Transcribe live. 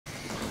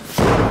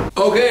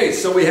Okay,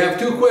 so we have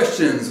two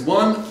questions.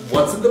 One,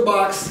 what's in the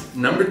box?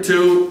 Number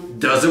two,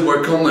 does it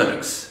work on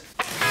Linux?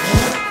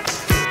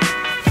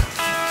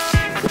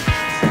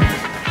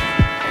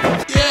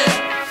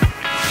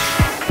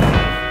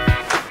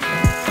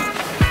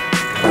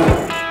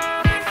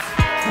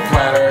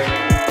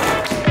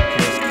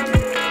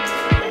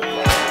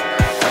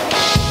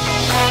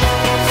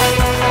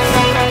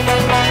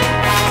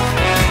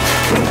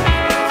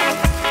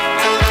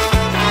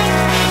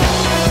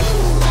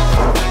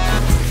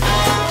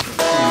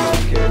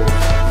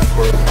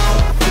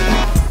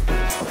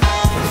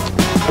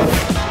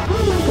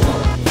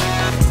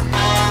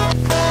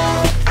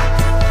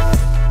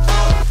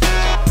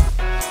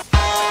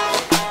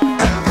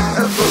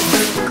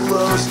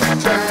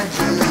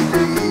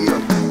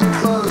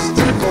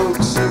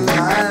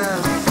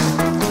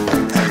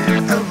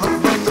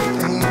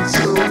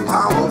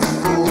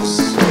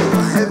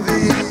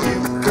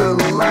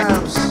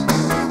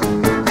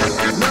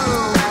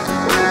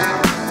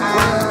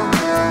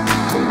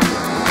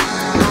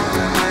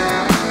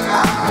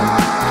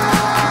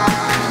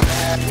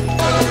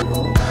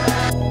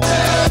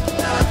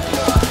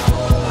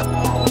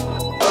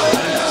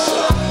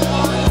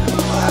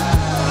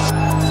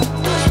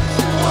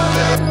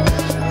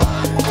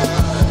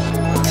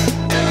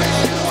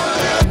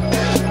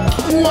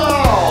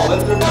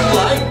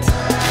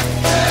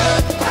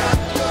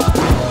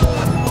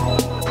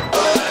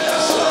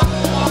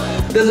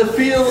 Does it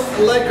feel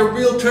like a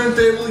real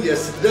turntable?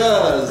 Yes, it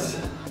does.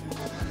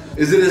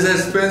 Is it as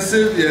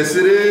expensive? Yes,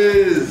 it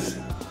is.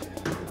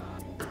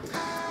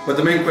 But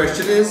the main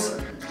question is,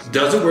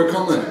 does it work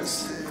on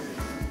Linux?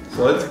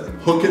 So let's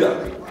hook it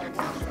up.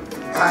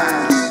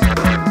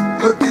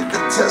 Look at the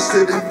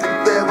tested if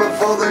there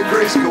before the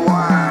grace go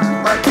on.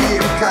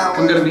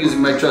 I'm going to be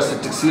using my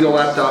trusted Tuxedo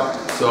laptop,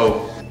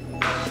 so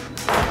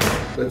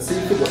let's see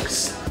if it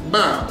works.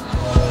 Bam!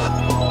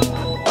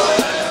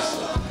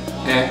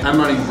 And I'm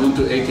running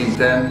Ubuntu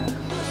 18.10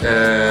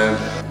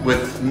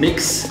 with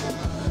Mixxx,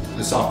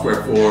 the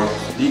software for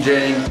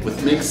DJing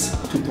with Mixxx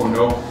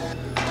 2.0.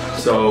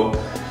 So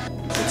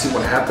let's see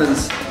what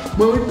happens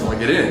when we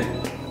plug it in.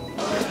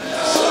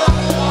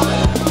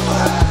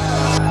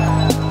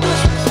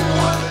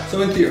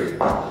 So in theory,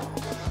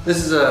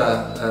 this is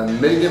a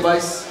MIDI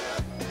device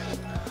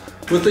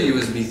with a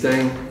USB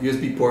thing,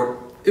 USB port.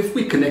 If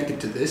we connect it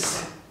to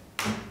this,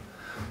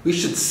 we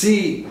should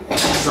see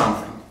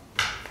something.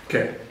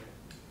 Okay.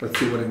 Let's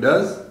see what it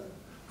does.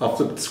 I'll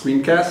flip the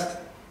screencast.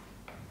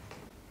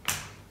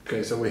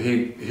 Okay, so we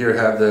here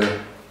have the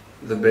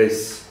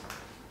bass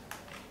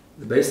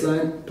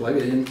line. Plug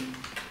it in.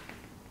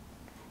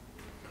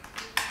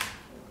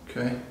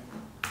 Okay.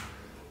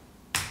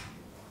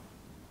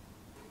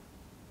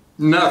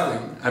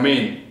 Nothing. I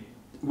mean,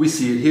 we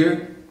see it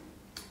here,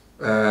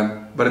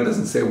 but it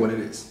doesn't say what it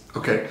is.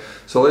 Okay,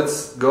 so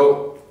let's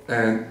go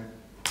and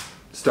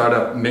start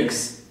up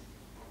Mixxx.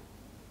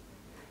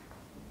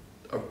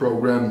 A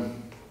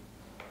program.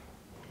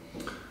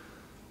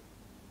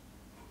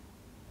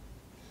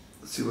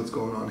 Let's see what's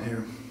going on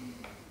here.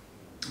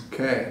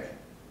 Okay.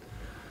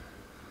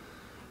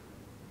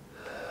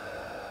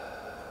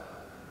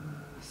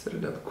 Set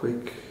it up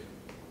quick.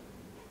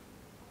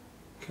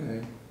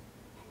 Okay.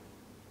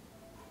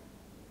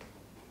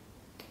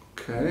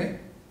 Okay.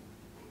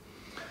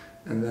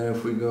 And then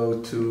if we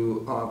go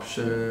to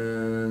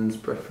options,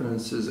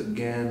 preferences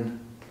again,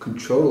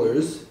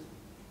 controllers,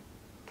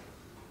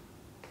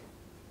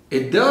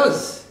 it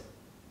does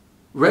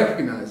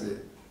recognize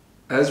it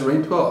as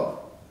Rane 12.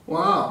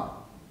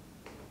 Wow.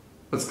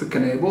 Let's click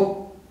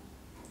enable.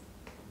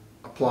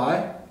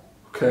 Apply.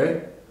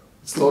 Okay.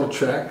 Let's load a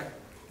track.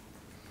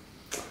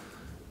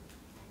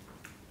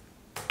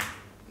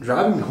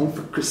 Driving home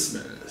for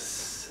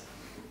Christmas.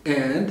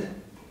 And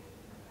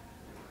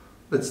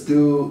let's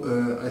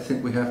do, I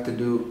think we have to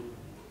do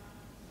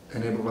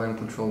enable volume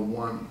control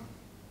 1.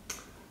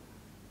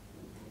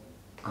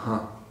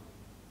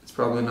 It's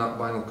probably not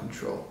vinyl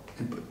control.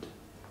 Input,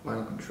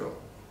 vinyl control.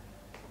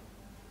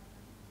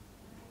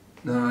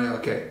 No,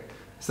 okay.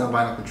 It's not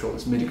vinyl control,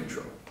 it's MIDI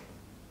control.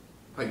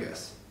 I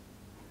guess.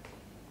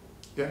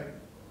 Yeah.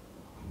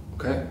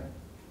 Okay.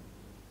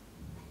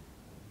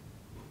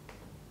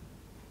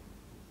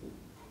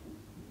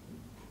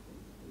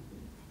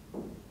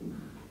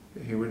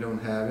 Okay, here we don't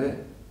have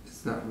it.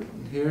 It's not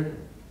written here.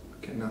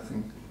 Okay,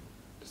 nothing.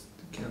 Just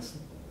cancel.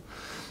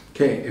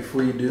 Okay, if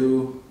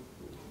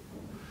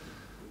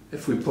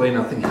we play,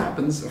 nothing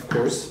happens, of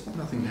course.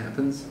 Nothing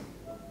happens.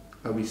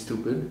 That'd be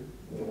stupid.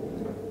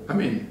 I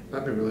mean,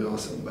 that'd be really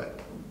awesome, but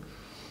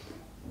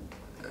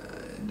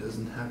it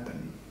doesn't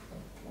happen.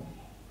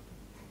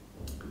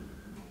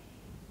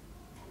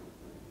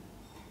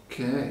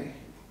 Okay.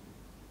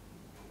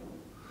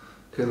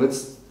 Okay,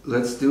 let's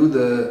do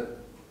the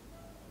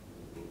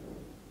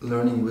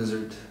learning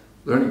wizard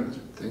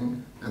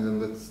thing, and then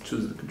let's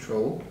choose the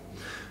control.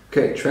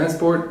 Okay,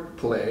 transport,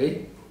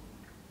 play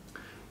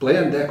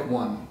on deck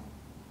 1,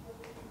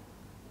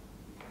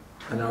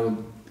 and I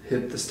will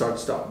hit the start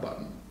stop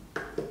button.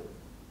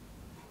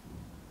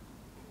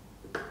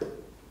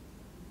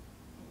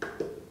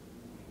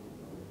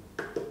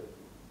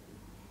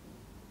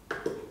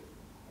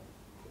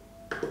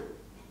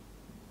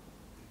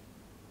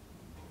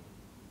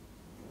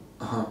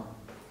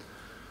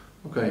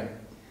 Okay,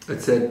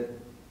 it said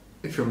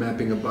if you're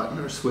mapping a button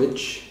or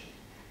switch,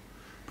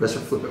 press or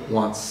flip it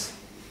once.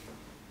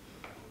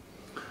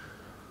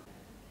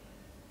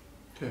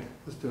 Okay,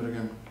 let's do it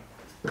again.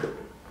 Okay,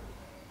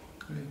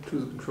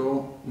 choose the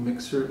control,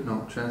 mixer,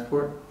 no,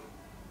 transport,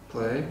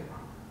 play.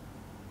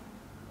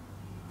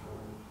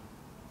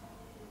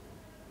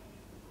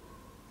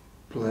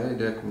 Play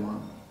deck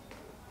 1.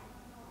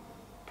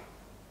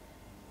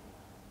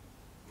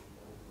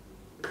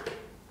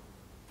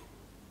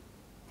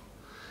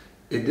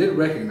 It did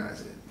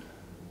recognize it.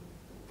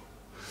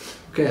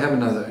 Okay, I have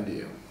another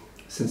idea.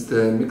 Since the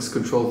Mixxx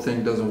control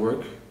thing doesn't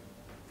work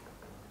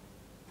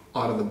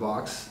out of the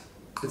box,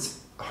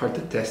 it's hard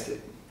to test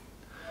it.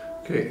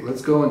 Okay,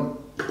 let's go and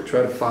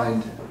try to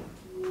find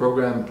a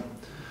program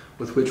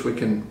with which we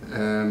can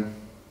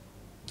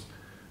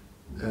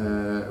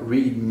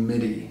read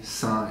MIDI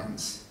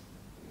signs.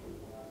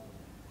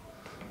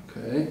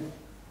 Okay.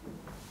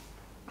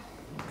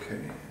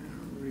 Okay,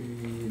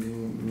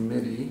 reading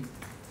MIDI,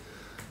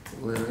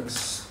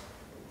 Linux.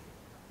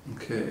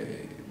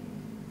 Okay,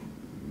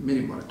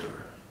 MIDI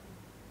monitor.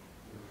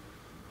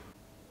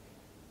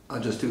 I'll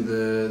just do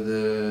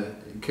the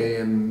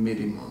KM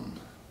MIDI mon.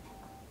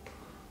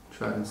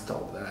 Try to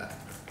install that.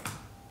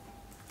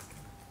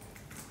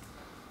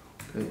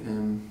 Okay,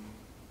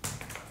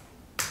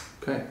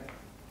 okay.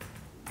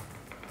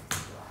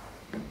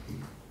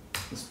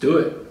 Let's do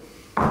it.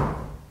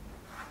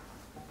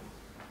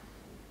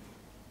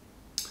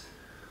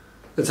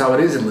 That's how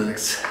it is in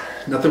Linux.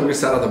 Nothing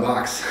works out of the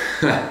box.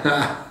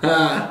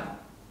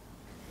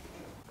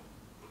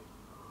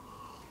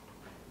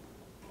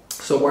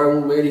 So while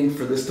we're waiting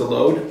for this to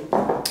load,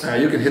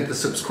 you can hit the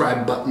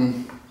subscribe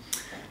button,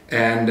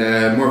 and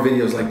more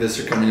videos like this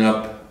are coming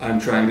up. I'm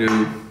trying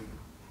to,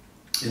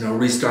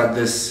 restart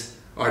this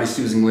Artists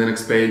Using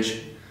Linux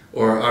page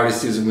or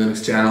Artists Using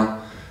Linux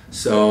channel.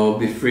 So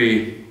be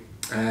free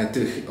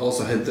to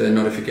also hit the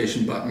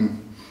notification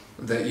button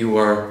that you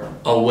are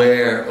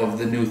aware of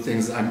the new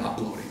things I'm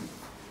uploading.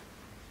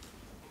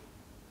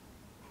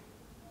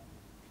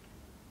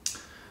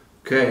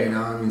 Okay,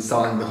 now I'm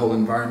installing the whole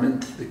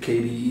environment, the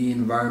KDE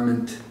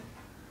environment,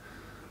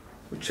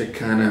 which I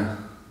kind of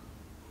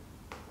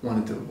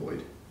wanted to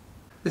avoid.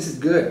 This is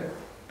good.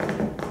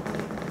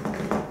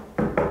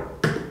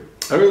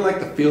 I really like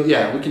the feel.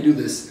 Yeah, we can do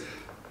this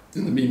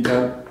in the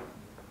meantime.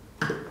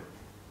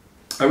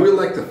 I really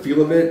like the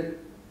feel of it.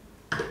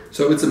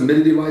 So it's a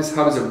MIDI device.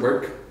 How does it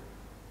work?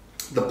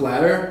 The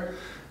bladder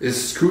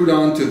is screwed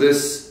onto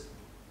this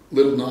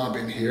little knob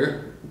in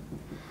here.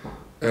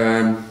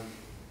 And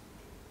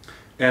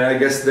I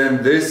guess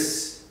then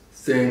this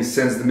thing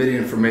sends the MIDI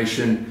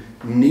information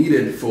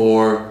needed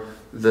for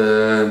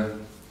the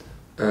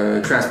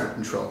transport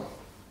control,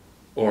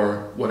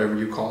 or whatever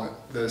you call it,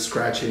 the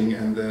scratching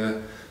and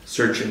the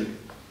searching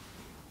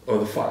of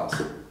the files.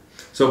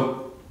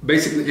 So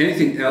basically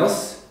anything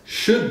else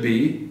should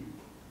be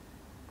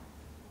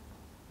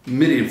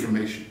MIDI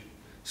information.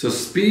 So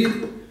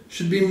speed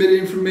should be MIDI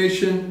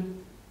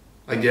information,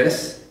 I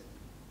guess.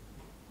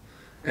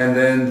 And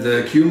then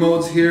the Q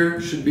modes here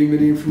should be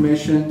MIDI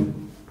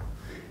information.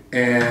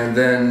 And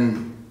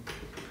then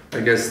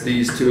I guess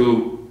these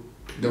two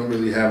don't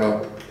really have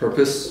a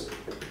purpose.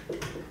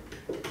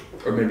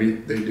 Or maybe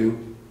they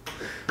do.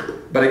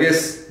 But I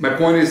guess my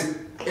point is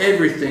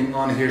everything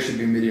on here should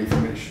be MIDI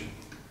information.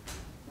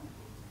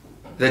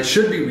 That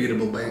should be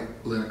readable by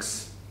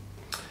Linux.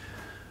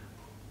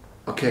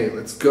 Okay,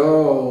 let's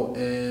go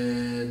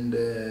and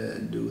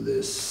do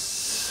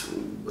this.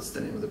 What's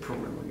the name of the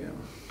program again?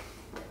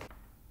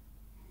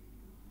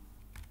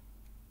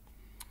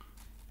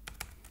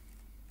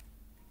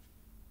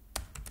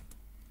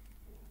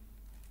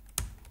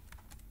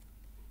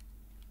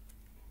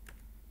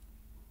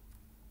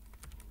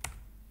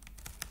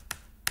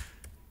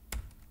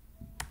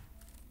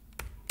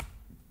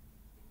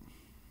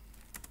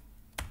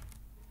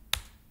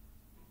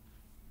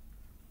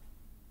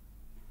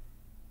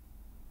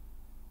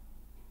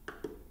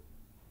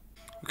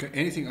 Okay,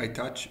 anything I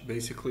touch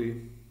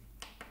basically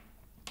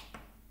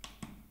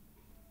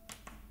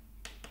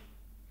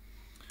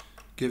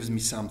gives me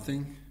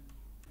something.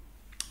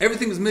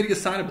 Everything is MIDI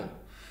assignable.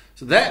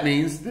 So that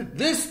means that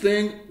this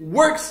thing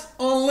works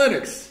on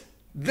Linux.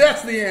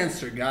 That's the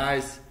answer,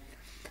 guys.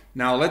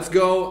 Now let's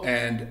go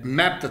and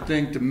map the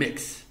thing to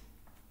Mixxx.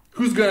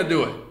 Who's gonna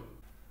do it?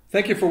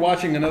 Thank you for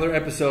watching another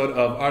episode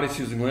of Artists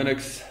Using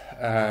Linux.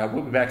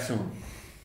 We'll be back soon.